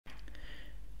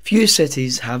Few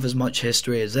cities have as much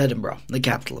history as Edinburgh, the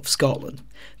capital of Scotland.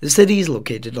 The city is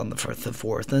located on the Firth of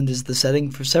Forth and is the setting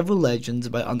for several legends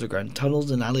about underground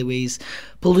tunnels and alleyways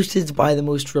polluted by the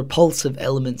most repulsive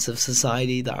elements of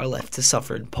society that are left to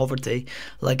suffer in poverty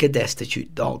like a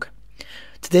destitute dog.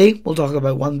 Today we'll talk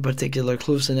about one particular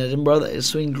close in Edinburgh that is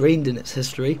so ingrained in its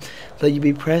history that you'd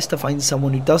be pressed to find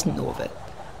someone who doesn't know of it.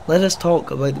 Let us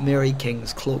talk about the Mary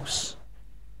King's Close.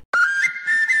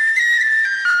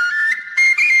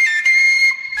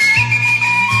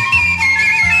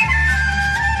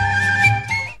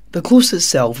 The close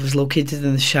itself is located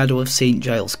in the shadow of St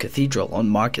Giles Cathedral on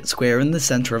Market Square in the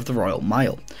centre of the Royal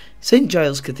Mile. St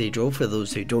Giles Cathedral, for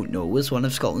those who don't know, was one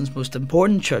of Scotland's most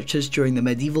important churches during the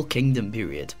medieval kingdom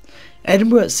period.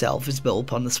 Edinburgh itself is built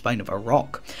upon the spine of a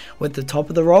rock, with the top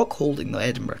of the rock holding the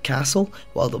Edinburgh Castle,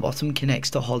 while the bottom connects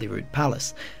to Holyrood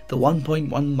Palace. The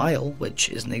 1.1 mile, which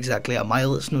isn't exactly a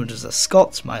mile, it's known as a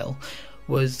Scots mile,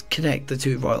 was connect the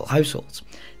two royal households.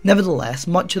 Nevertheless,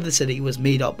 much of the city was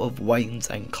made up of wynds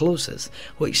and closes,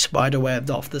 which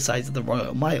spiderwebbed off the sides of the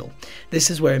Royal Mile.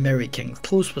 This is where Mary King's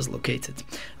Close was located.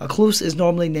 A close is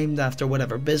normally named after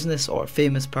whatever business or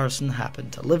famous person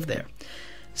happened to live there.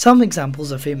 Some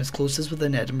examples of famous closes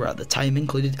within Edinburgh at the time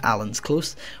included Allen's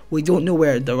Close. We don't know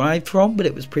where it derived from, but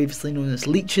it was previously known as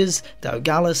Leach's,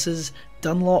 Dowgallas's,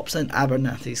 Dunlop's and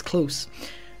Abernathy's Close.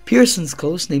 Pearson's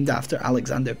Close, named after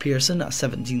Alexander Pearson, a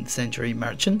 17th century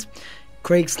merchant.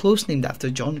 Craig's Close, named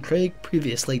after John Craig,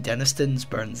 previously Denistons,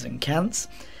 Burns and Cants.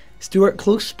 Stewart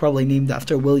Close, probably named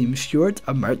after William Stewart,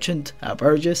 a merchant, a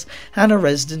burgess, and a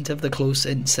resident of the close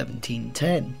in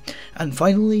 1710. And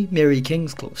finally, Mary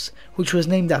King's Close, which was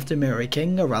named after Mary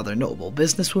King, a rather notable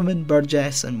businesswoman,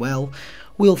 burgess, and well,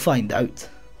 we'll find out.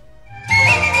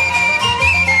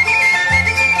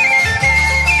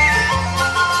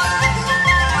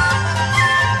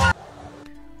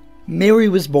 Mary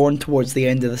was born towards the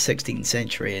end of the 16th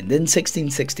century, and in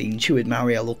 1616 she would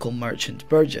marry a local merchant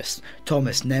burgess,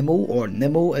 Thomas Nemo, or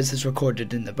Nimmo as is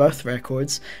recorded in the birth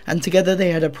records, and together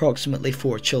they had approximately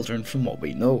 4 children from what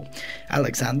we know: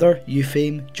 Alexander,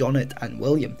 Euphame, Jonnet and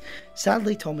William.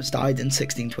 Sadly, Thomas died in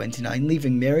 1629,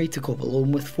 leaving Mary to cope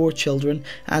alone with 4 children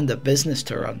and a business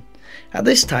to run. At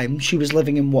this time, she was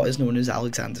living in what is known as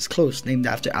Alexander's Close, named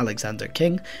after Alexander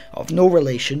King, of no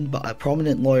relation but a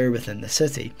prominent lawyer within the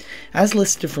city. As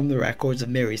listed from the records of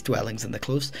Mary's dwellings in the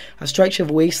close, a stretch of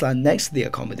wasteland next to the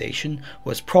accommodation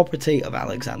was property of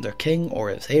Alexander King or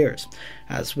his heirs.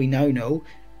 As we now know,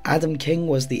 Adam King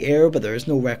was the heir, but there is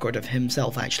no record of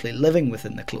himself actually living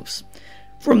within the close.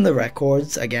 From the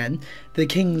records, again, the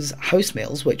king's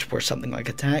housemails, which were something like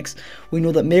a tax, we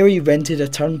know that Mary rented a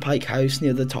turnpike house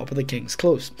near the top of the king's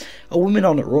close. A woman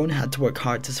on her own had to work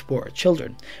hard to support her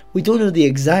children. We don't know the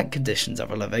exact conditions of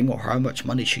her living or how much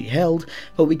money she held,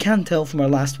 but we can tell from her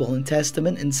last will and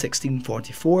testament in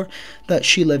 1644 that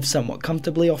she lived somewhat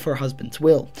comfortably off her husband's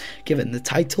will, given the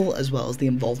title as well as the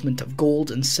involvement of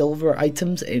gold and silver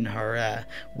items in her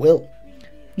will.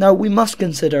 Now, we must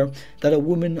consider that a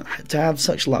woman to have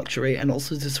such luxury and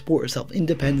also to support herself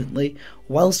independently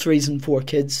whilst raising 4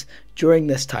 kids during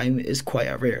this time is quite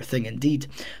a rare thing indeed.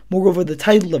 Moreover, the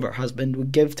title of her husband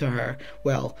would give to her,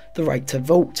 well, the right to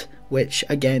vote, which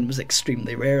again was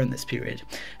extremely rare in this period.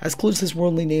 As closes were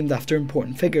only named after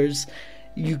important figures,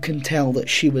 you can tell that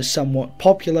she was somewhat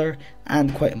popular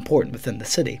and quite important within the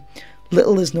city.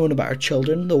 Little is known about her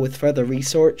children, though with further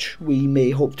research we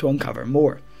may hope to uncover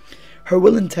more. Her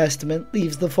will and testament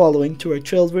leaves the following to her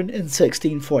children in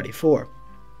 1644.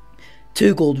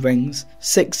 2 gold rings,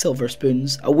 6 silver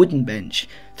spoons, a wooden bench,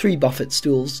 3 buffet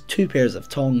stools, 2 pairs of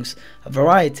tongs, a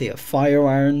variety of fire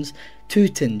irons, 2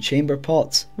 tin chamber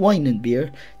pots, wine and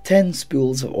beer, 10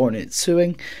 spools of ornate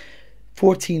sewing,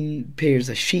 14 pairs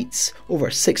of sheets,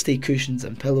 over 60 cushions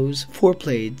and pillows, 4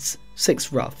 plaids,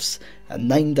 6 ruffs, and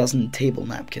 9 dozen table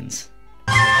napkins.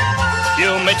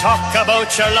 You may talk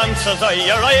about your Lancers or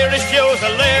your Irish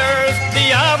Fusiliers,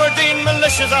 the Aberdeen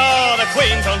Militias or the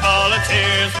Queenstown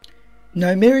Volunteers.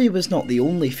 Now, Mary was not the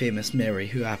only famous Mary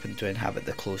who happened to inhabit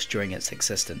the close during its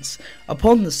existence.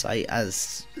 Upon the site,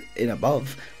 as in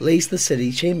above, lays the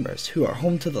city chambers, who are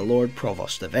home to the Lord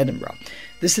Provost of Edinburgh.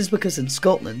 This is because in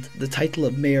Scotland, the title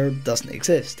of Mayor doesn't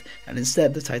exist, and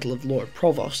instead the title of Lord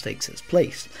Provost takes its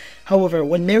place. However,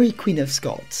 when Mary, Queen of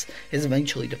Scots, is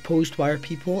eventually deposed by her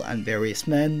people and various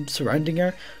men surrounding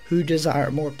her who desire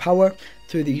more power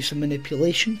through the use of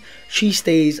manipulation, she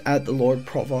stays at the Lord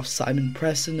Provost Simon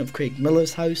Preston of Craig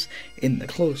Miller's house in the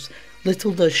close.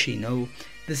 Little does she know,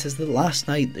 this is the last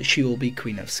night that she will be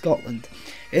Queen of Scotland.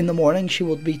 In the morning she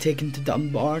will be taken to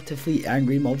Dunbar to flee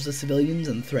angry mobs of civilians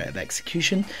and threat of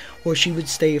execution, where she would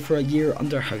stay for a year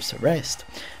under house arrest.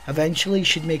 Eventually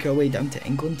she'd make her way down to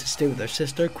England to stay with her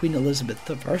sister Queen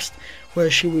Elizabeth I, where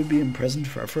she would be imprisoned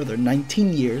for a further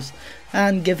 19 years,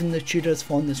 and given the Tudors'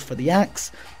 fondness for the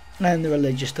axe and the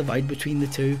religious divide between the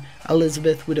two,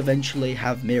 Elizabeth would eventually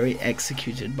have Mary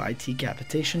executed by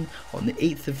decapitation on the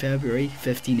 8th of February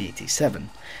 1587.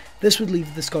 This would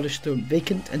leave the Scottish throne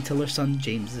vacant until her son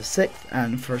James VI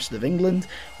and First of England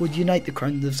would unite the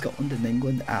crowns of Scotland and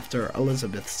England after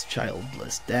Elizabeth's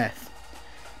childless death.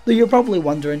 Though you're probably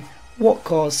wondering, what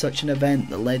caused such an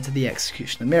event that led to the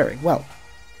execution of Mary? Well,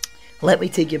 let me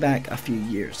take you back a few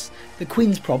years. The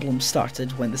Queen's problems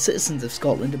started when the citizens of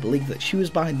Scotland believed that she was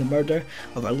behind the murder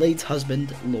of her late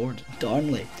husband, Lord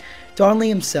Darnley. Darnley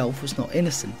himself was not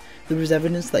innocent. There was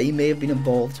evidence that he may have been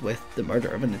involved with the murder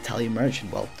of an Italian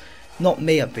merchant. Well, not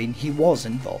may have been, he was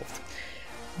involved,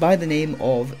 by the name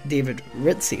of David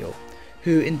Rizzio,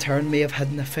 who in turn may have had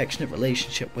an affectionate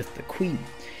relationship with the Queen.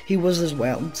 He was as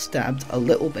well stabbed a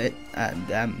little bit,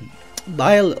 and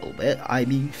by a little bit, I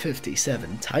mean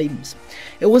 57 times.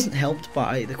 It wasn't helped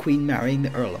by the Queen marrying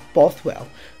the Earl of Bothwell,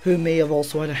 who may have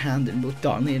also had a hand in both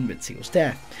Darnley and Rizzio's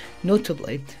death.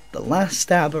 Notably, the last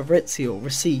stab of Rizzio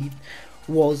received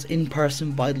was in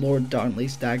person by Lord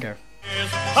Darnley's dagger.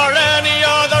 Or any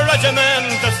other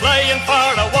regiment that's laying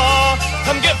for a war,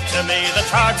 come give to me the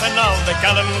tartan of the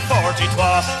gallant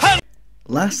 43.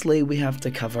 Lastly, we have to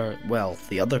cover, well,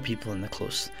 the other people in the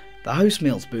close. The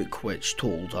Housemaid's book, which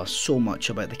told us so much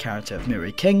about the character of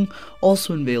Mary King,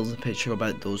 also unveils a picture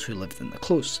about those who lived in the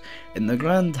close. In the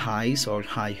Grand Highs, or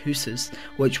high houses,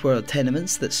 which were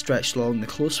tenements that stretched along the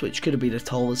close, which could have been as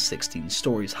tall as 16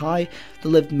 stories high,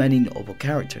 there lived many notable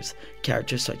characters.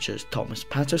 Characters such as Thomas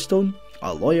Patterstone,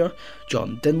 a lawyer,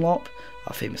 John Dunlop,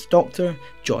 a famous doctor,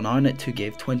 John Arnott, who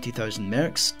gave 20,000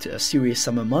 merks, a serious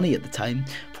sum of money at the time,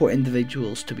 for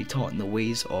individuals to be taught in the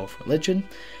ways of religion.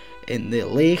 In the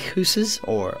lay houses,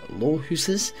 or low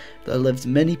houses, there lived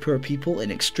many poor people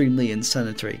in extremely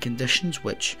unsanitary conditions,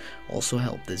 which also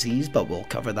helped disease, but we'll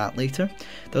cover that later.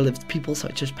 There lived people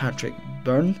such as Patrick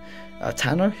Byrne, a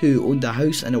tanner who owned a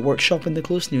house and a workshop in the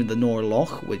close near the Nor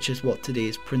Loch, which is what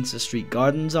today's Princess Street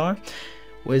Gardens are.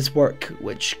 His work,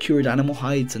 which cured animal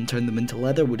hides and turned them into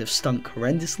leather, would have stunk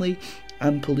horrendously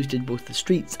and polluted both the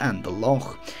streets and the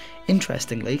loch.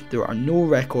 Interestingly, there are no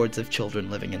records of children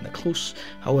living in the close.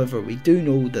 However, we do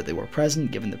know that they were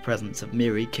present, given the presence of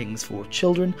Mary King's 4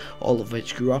 children, all of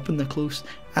which grew up in the close,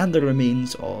 and the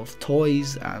remains of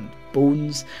toys and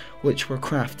bones which were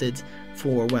crafted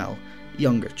for, well,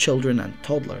 younger children and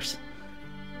toddlers.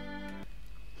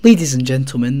 Ladies and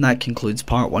gentlemen, that concludes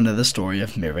part 1 of the story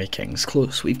of Mary King's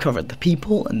Close. We've covered the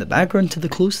people and the background to the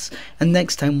close, and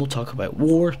next time we'll talk about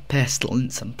war,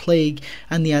 pestilence and plague,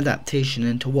 and the adaptation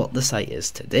into what the site is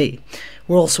today.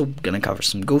 We're also going to cover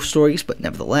some ghost stories, but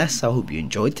nevertheless, I hope you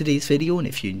enjoyed today's video, and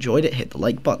if you enjoyed it, hit the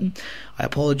like button. I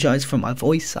apologise for my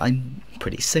voice, I'm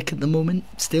pretty sick at the moment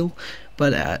still,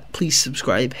 but please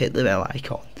subscribe, hit the bell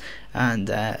icon, and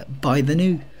buy the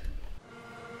new.